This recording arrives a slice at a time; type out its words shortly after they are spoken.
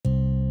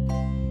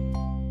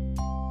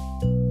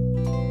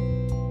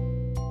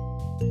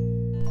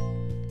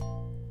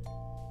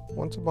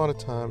Once upon a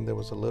time, there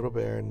was a little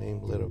bear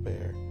named Little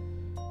Bear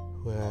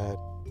who had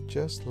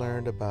just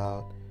learned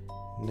about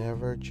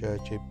never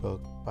judge a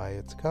book by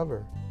its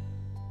cover.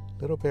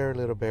 Little Bear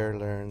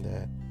learned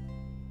that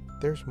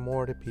there's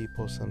more to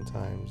people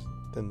sometimes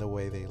than the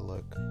way they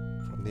look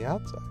from the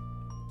outside.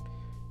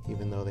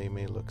 Even though they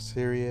may look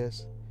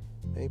serious,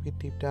 maybe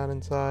deep down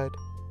inside,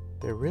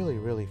 they're really,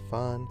 really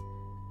fun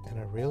and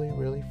are really,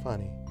 really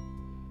funny.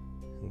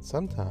 And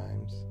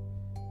sometimes,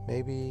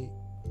 maybe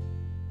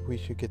we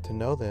should get to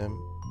know them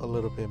a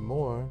little bit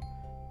more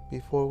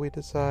before we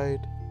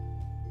decide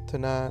to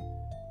not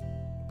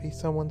be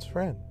someone's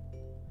friend.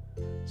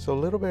 So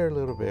Little Bear,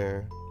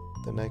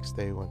 the next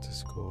day went to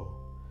school,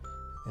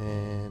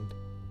 and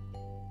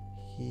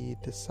he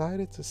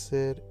decided to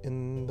sit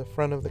in the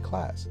front of the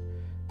class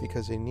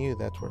because he knew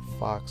that's where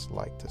Fox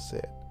liked to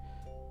sit.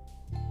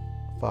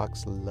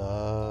 Fox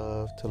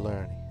loved to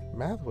learn.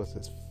 Math was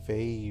his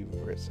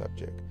favorite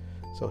subject,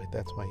 so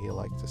that's why he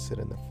liked to sit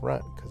in the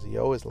front, because he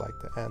always liked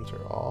to answer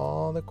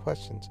all the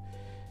questions.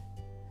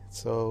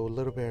 So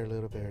Little Bear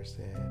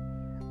said,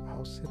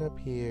 I'll sit up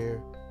here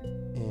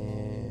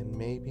and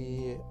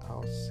maybe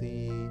I'll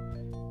see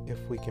if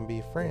we can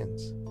be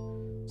friends.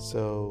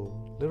 So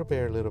Little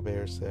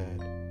Bear said,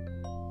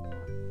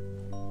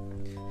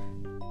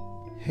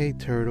 Hey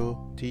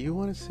Turtle, do you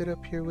want to sit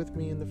up here with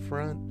me in the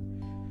front?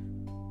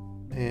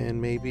 And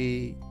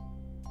maybe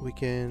we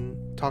can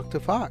talk to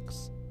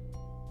Fox.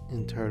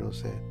 And Turtle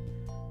said,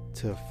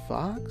 To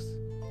Fox?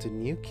 The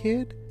new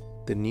kid?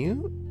 The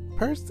new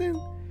person?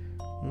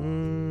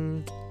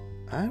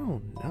 I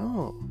don't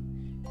know.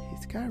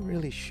 He's got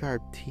really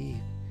sharp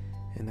teeth,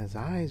 and his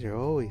eyes are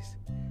always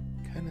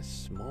kind of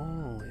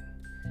small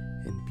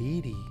and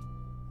beady.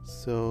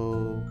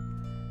 So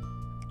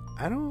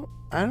I don't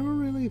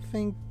really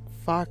think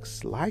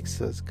Fox likes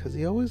us, because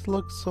he always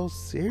looks so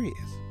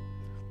serious.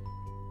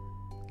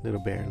 Little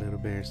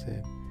Bear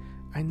said,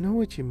 I know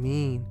what you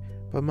mean,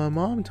 but my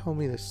mom told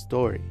me the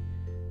story.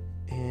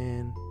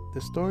 And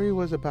the story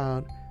was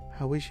about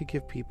how we should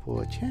give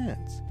people a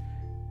chance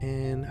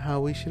and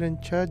how we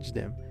shouldn't judge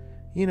them.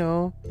 You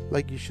know,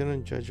 like you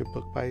shouldn't judge a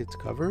book by its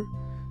cover.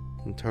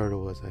 And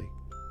Turtle was like,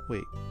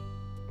 wait,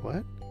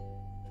 what?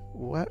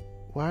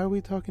 Why are we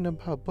talking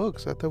about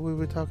books? I thought we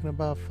were talking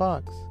about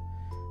Fox.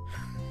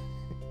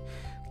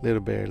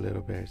 Little Bear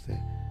said,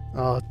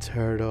 Oh,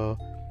 Turtle,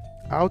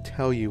 I'll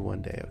tell you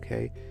one day,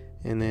 okay?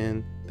 And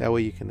then that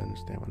way you can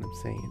understand what I'm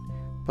saying.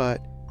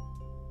 But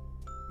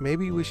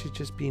maybe we should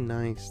just be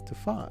nice to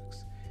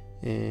Fox,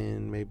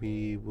 and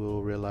maybe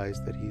we'll realize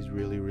that he's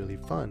really, really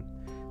fun.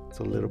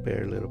 So Little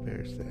Bear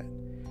said,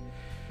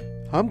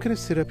 I'm going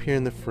to sit up here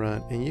in the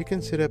front, and you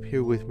can sit up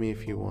here with me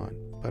if you want,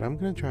 but I'm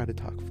going to try to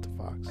talk to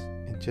Fox.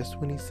 And just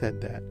when he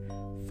said that,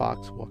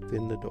 Fox walked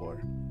in the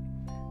door.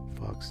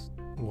 Fox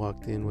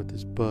walked in with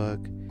his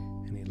book,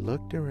 and he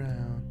looked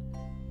around,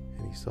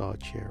 and he saw a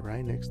chair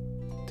right next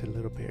to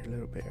Little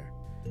Bear.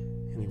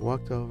 And he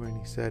walked over and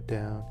he sat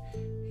down.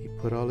 He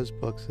put all his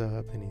books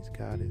up, and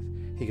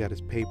he got his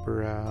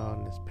paper out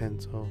and his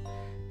pencil,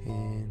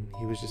 and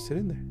he was just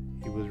sitting there.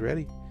 He was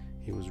ready.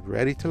 He was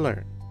ready to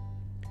learn.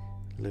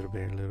 Little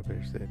Bear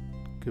said,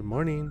 Good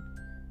morning.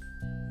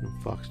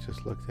 And Fox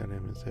just looked at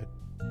him and said,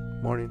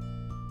 Morning.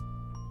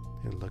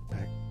 And looked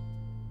back.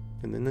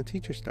 And then the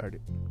teacher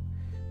started.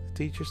 The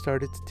teacher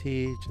started to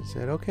teach and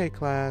said, Okay,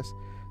 class,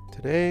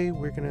 today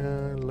we're going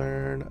to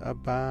learn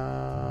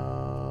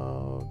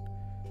about,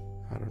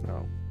 I don't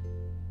know,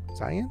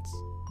 science?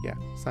 Yeah,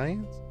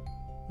 science?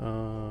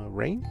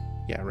 Rain?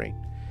 Yeah, rain.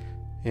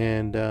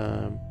 And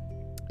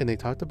they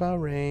talked about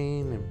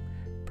rain and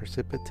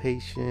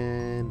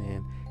precipitation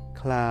and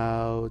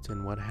clouds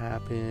and what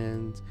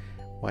happens,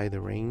 why the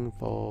rain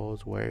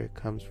falls, where it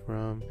comes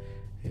from.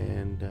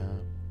 And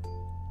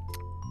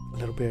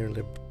Little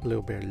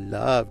Bear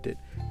loved it,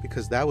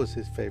 because that was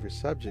his favorite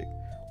subject,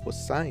 was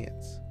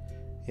science.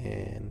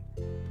 And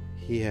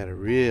he had a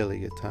really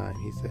good time.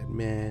 He said,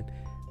 Man,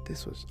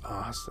 this was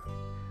awesome.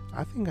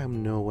 I think I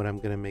know what I'm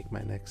going to make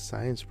my next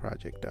science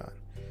project on.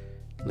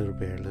 Little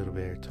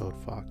Bear told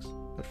Fox.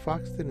 But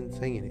Fox didn't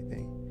say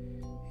anything.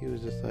 He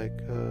was just like,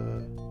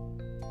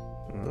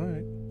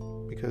 alright.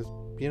 Because,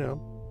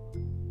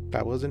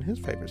 that wasn't his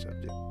favorite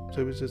subject. So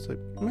he was just like,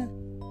 meh.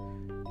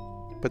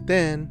 But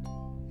then,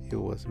 it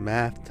was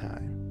math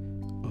time.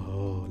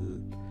 Oh,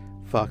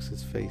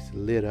 Fox's face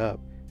lit up.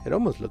 It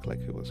almost looked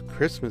like it was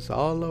Christmas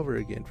all over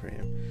again for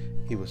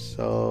him. He was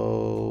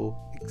so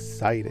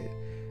excited.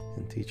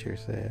 And teacher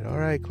said,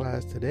 Alright,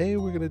 class, today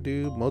we're going to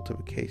do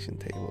multiplication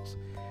tables.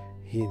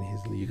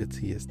 You could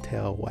see his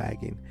tail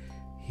wagging.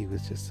 He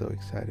was just so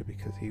excited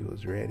because he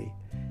was ready.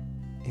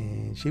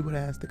 And she would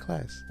ask the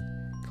class,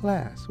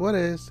 what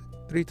is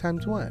 3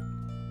 times 1?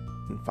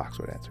 And Fox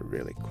would answer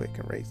really quick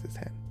and raise his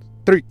hand.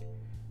 3.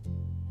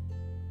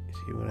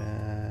 She would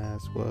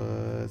ask,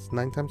 what's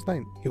 9 times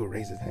 9? He would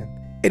raise his hand.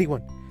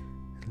 81.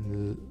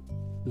 And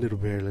Little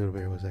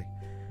Bear was like,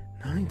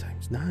 9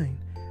 times 9?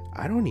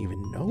 I don't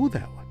even know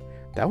that one.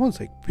 That one's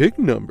like big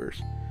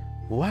numbers.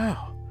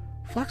 Wow,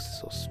 Fox is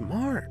so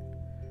smart.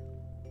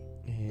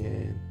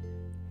 And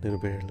Little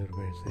Bear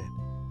said,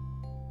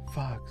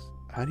 Fox,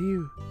 how do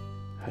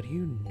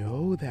you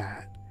know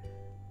that?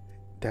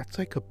 That's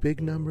like a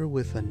big number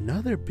with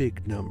another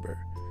big number.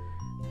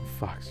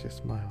 Fox just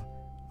smiled.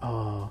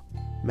 Oh,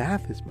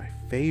 math is my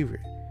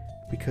favorite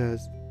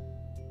because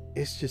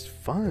it's just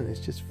fun.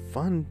 It's just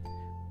fun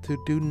to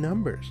do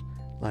numbers,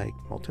 like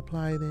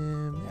multiply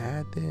them,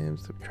 add them,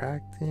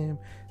 subtract them,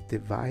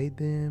 divide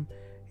them.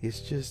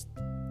 It's just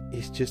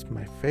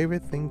my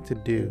favorite thing to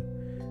do.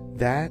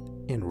 That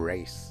and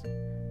race.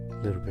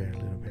 Little Bear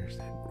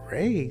said,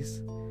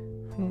 race?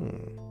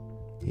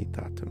 He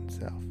thought to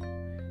himself.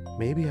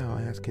 Maybe I'll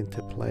ask him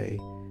to play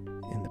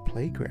in the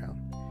playground.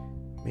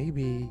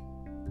 Maybe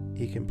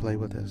he can play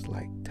with us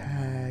like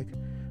tag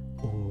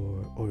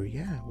or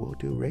yeah, we'll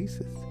do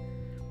races.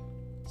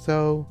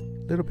 So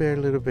Little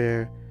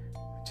Bear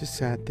just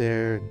sat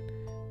there and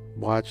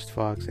watched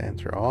Fox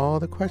answer all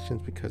the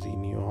questions because he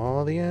knew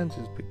all the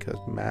answers because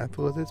math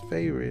was his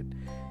favorite.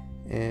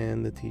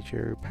 And the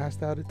teacher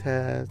passed out a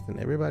test and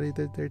everybody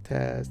did their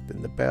test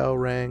and the bell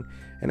rang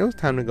and it was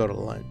time to go to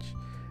lunch.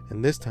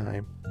 And this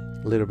time,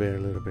 Little Bear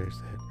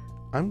said,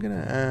 I'm going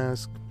to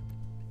ask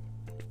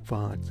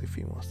Fox if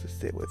he wants to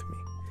sit with me.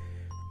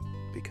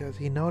 Because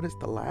he noticed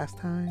the last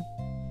time,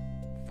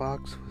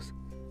 Fox was...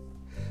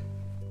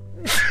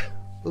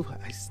 Ooh,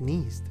 I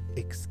sneezed.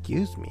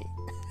 Excuse me.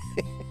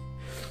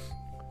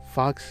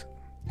 Fox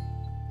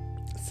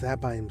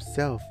sat by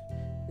himself.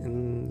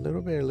 And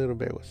Little Bear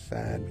was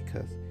sad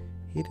because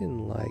he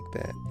didn't like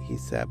that he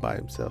sat by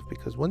himself.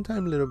 Because one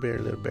time Little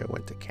Bear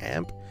went to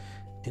camp.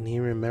 And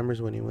he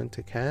remembers when he went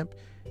to camp,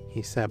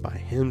 he sat by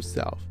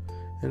himself.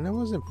 And that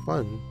wasn't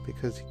fun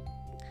because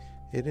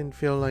it didn't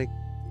feel like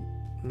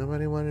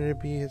nobody wanted to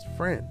be his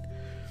friend.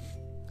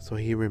 So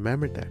he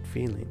remembered that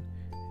feeling.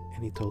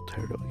 And he told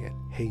Turtle again,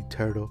 hey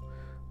Turtle,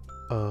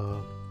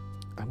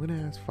 I'm going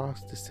to ask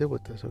Fox to sit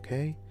with us,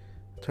 okay?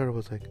 Turtle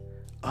was like,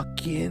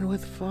 again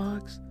with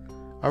Fox?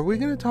 Are we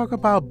going to talk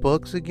about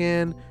books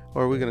again?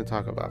 Or are we going to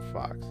talk about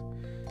Fox?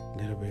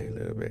 Little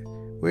Bear.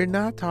 We're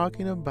not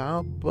talking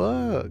about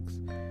books.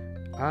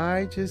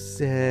 I just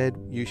said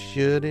you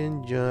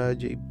shouldn't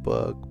judge a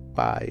book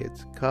by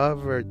its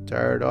cover,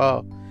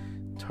 Turtle.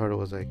 Turtle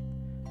was like,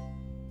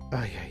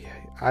 oh, yeah.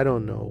 I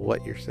don't know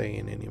what you're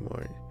saying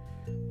anymore,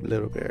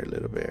 Little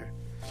Bear.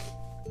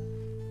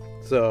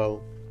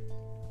 So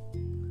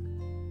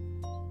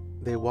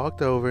they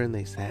walked over and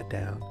they sat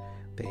down.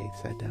 They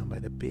sat down by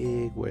the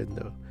big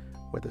window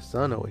where the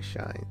sun always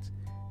shines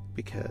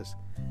because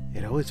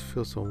it always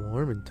feels so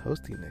warm and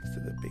toasty next to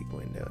the big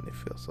window and it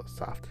feels so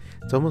soft.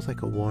 It's almost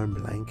like a warm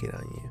blanket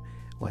on you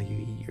while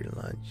you eat your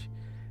lunch.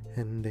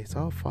 And they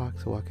saw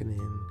Fox walking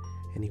in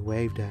and he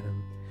waved at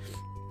him.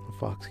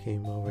 Fox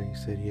came over. He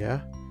said,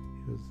 yeah?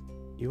 He goes,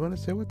 you want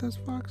to sit with us,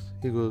 Fox?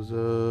 He goes,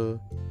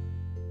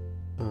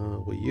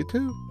 with you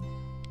two?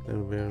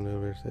 Little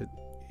Bear said,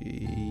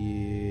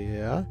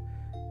 yeah.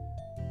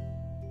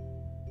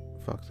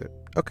 Fox said,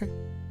 okay.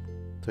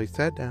 So he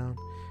sat down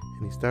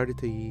and he started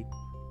to eat.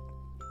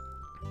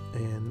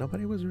 And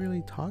nobody was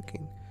really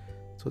talking.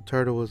 So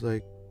Turtle was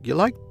like, you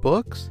like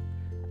books?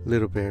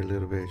 Little Bear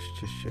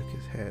just shook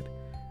his head.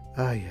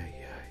 Ay.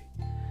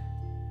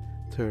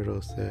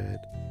 Turtle said,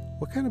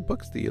 what kind of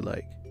books do you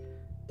like?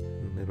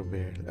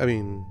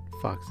 And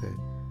Fox said,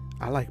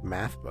 I like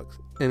math books.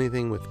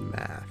 Anything with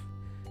math.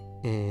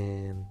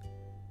 And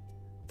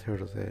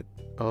Turtle said,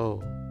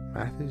 oh,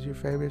 math is your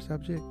favorite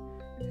subject?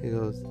 He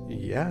goes,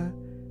 yeah.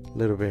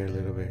 Little Bear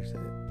said,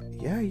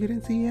 yeah, you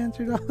didn't see he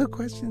answered all the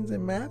questions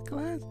in math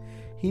class?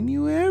 He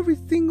knew every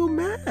single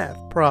math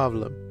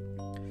problem.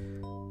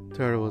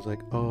 Turtle was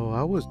like, oh,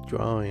 I was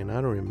drawing. I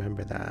don't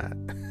remember that.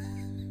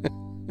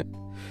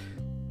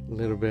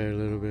 Little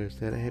Bear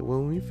said, hey,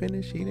 when we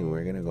finish eating,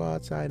 we're going to go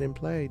outside and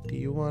play. Do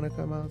you want to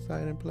come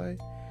outside and play?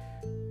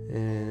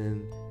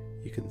 And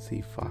you can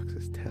see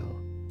Fox's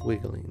tail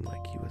wiggling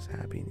like he was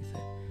happy. And he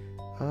said,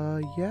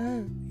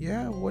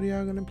 yeah, what are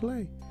y'all going to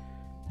play?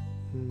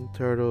 And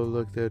Turtle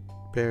looked at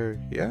Bear,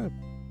 yeah,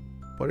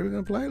 what are we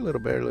going to play,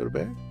 Little Bear? Little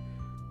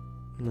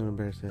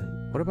Bear said,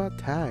 what about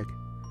tag?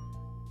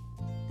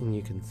 And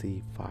you can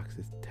see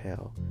Fox's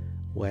tail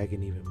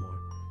wagging even more.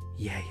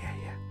 Yeah.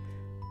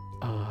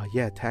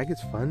 Yeah, tag is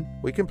fun.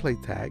 We can play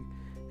tag.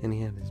 And he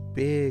had this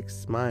big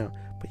smile,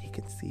 but you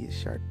can see his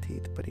sharp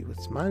teeth. But he was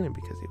smiling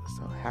because he was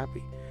so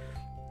happy.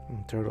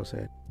 And Turtle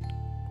said,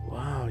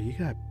 wow, you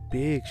got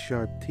big,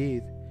 sharp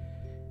teeth.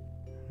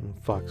 And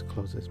Fox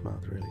closed his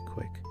mouth really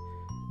quick.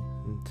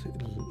 And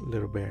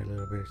Little Bear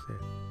said,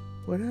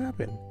 what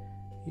happened?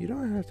 You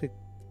don't have to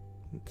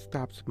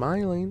stop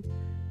smiling.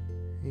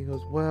 He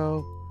goes,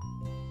 well,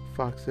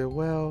 Fox said,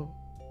 well,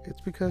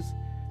 it's because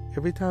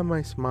every time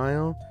I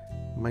smile,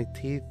 my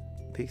teeth,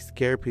 they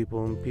scare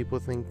people and people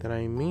think that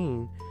I'm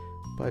mean.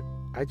 But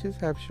I just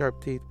have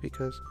sharp teeth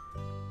because,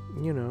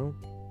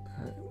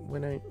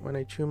 when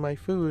I chew my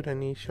food, I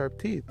need sharp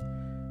teeth.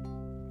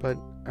 But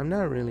I'm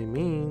not really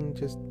mean,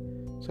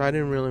 so I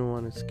didn't really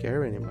want to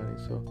scare anybody.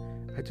 So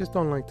I just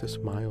don't like to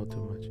smile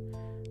too much.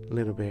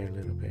 Little Bear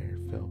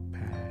felt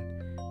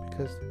bad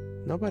because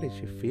nobody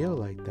should feel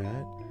like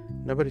that.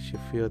 Nobody should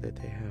feel that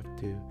they have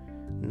to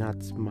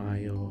not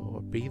smile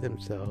or be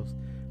themselves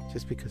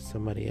just because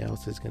somebody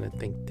else is going to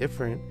think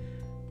different.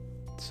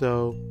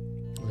 So,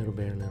 Little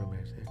Bear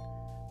said,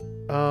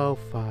 "Oh,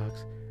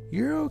 Fox,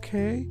 you're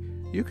okay.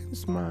 You can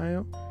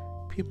smile.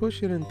 People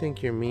shouldn't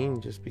think you're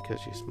mean just because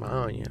you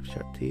smile and you have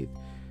sharp teeth.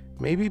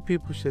 Maybe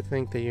people should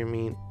think that you're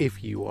mean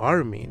if you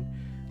are mean.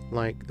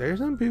 Like, there's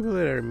some people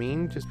that are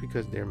mean just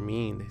because they're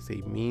mean. They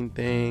say mean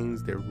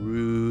things, they're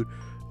rude,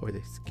 or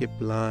they skip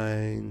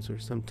lines, or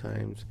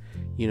sometimes,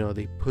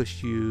 they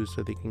push you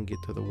so they can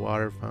get to the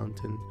water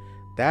fountain.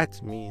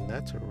 That's mean.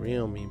 That's a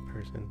real mean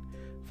person."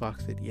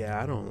 Fox said,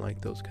 "Yeah, I don't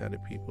like those kind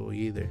of people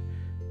either."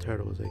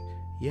 Turtle was like,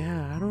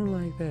 "Yeah, I don't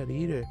like that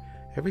either.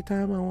 Every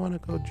time I want to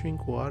go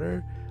drink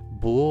water,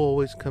 Bull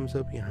always comes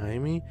up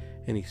behind me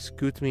and he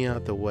scoots me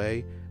out the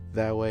way.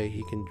 That way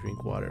he can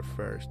drink water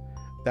first.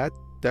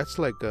 That's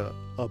like a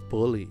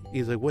bully."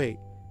 He's like, "Wait,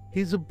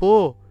 he's a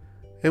bull.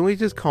 And we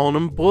just call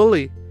him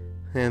Bully."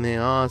 And they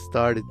all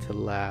started to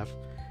laugh.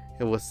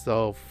 It was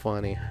so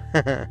funny.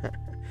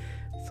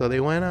 So they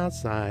went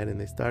outside and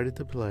they started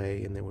to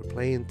play, and they were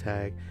playing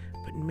tag.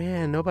 But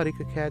man, nobody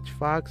could catch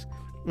Fox,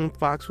 and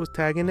Fox was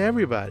tagging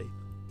everybody.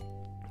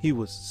 He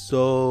was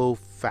so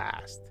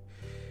fast.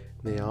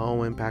 They all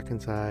went back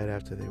inside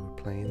after they were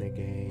playing their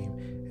game,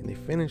 and they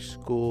finished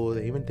school.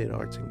 They even did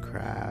arts and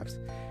crafts,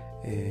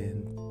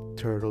 and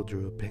Turtle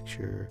drew a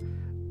picture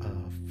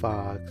of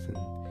Fox and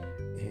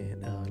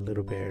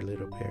Little Bear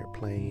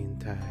playing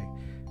tag,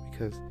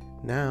 because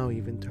now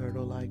even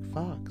Turtle liked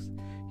Fox.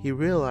 He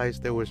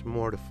realized there was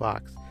more to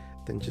Fox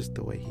than just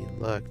the way he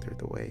looked or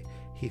the way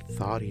he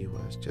thought he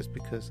was, just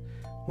because,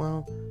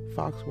 well,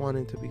 Fox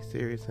wanted to be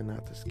serious and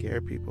not to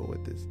scare people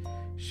with his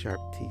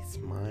sharp teeth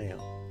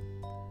smile.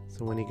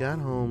 So when he got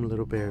home,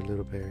 Little Bear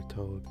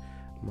told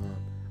Mom,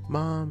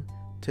 "Mom,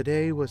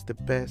 today was the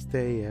best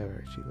day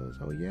ever." She goes,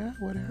 "Oh yeah?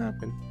 What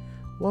happened?"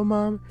 "Well,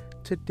 Mom,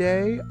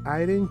 today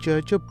I didn't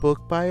judge a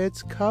book by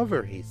its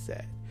cover," he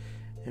said.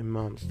 And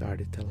Mom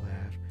started to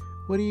laugh.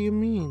 "What do you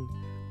mean?"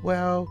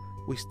 "Well,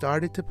 we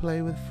started to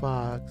play with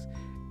Fox,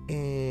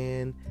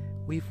 and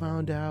we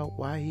found out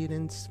why he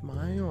didn't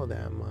smile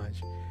that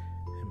much."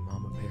 And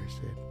Mama Bear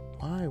said,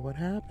 "Why? What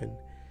happened?"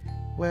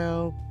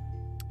 "Well,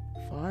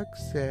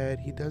 Fox said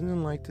he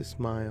doesn't like to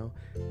smile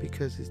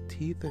because his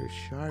teeth are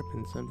sharp,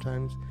 and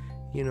sometimes,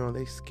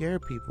 they scare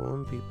people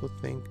and people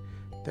think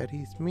that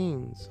he's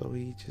mean, so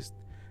he just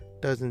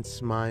doesn't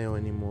smile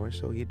anymore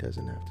so he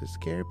doesn't have to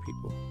scare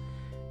people."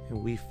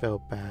 And we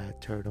felt bad,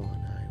 Turtle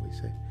and I. We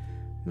said,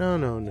 No.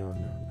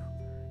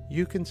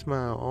 You can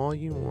smile all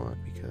you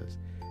want because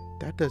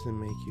that doesn't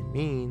make you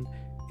mean.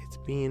 It's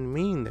being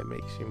mean that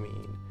makes you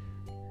mean."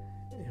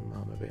 And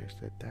Mama Bear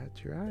said,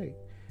 "That's right.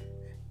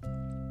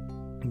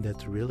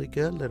 That's really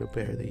good, Little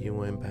Bear, that you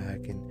went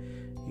back and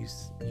you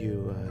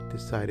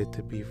decided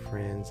to be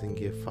friends and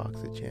give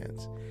Fox a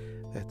chance.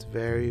 That's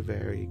very,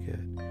 very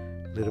good."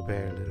 Little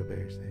Bear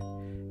said,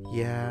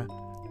 "Yeah,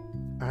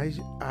 I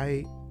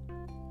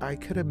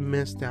could have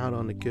missed out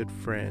on a good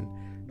friend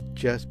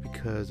just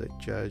because I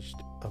judged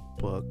a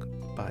book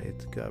by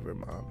its cover,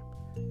 Mom."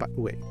 But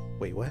wait,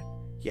 what?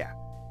 Yeah,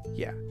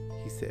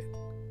 he said.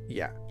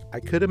 "Yeah, I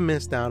could have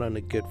missed out on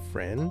a good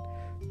friend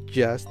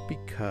just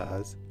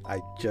because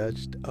I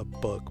judged a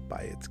book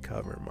by its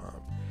cover,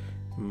 Mom."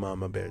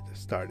 Mama Bear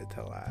just started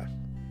to laugh,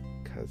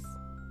 because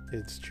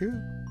it's true.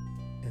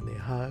 And they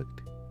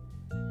hugged.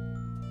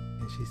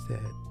 And she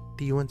said,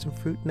 "Do you want some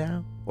fruit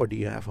now? Or do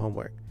you have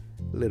homework?"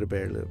 Little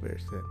Bear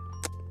said,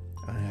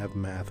 "I have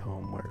math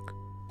homework."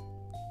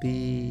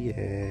 The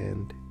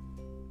end.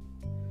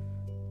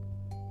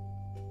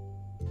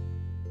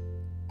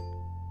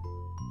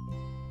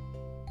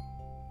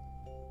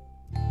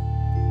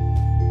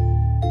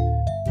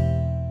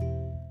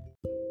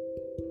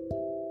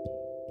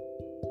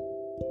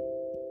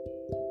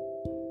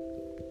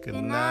 Good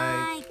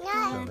night.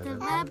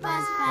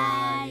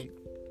 Bye.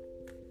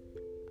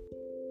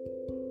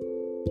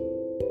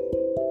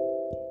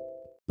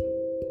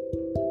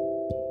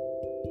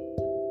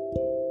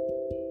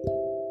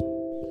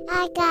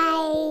 Hi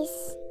guys.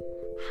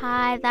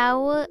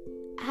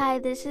 Hi,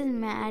 this is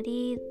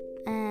Maddie,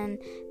 and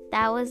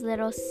that was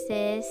little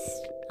sis,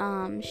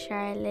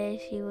 Charlotte.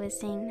 She was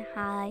saying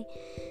hi.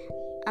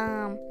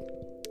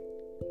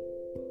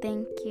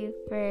 Thank you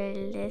for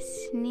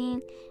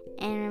listening,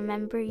 and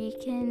remember, you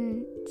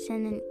can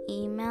send an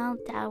email.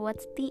 Dad,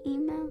 what's the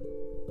email?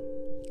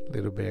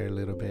 Little Bear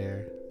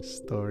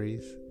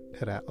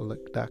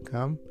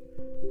stories@outlook.com.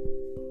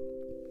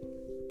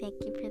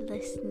 Thank you for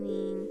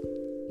listening.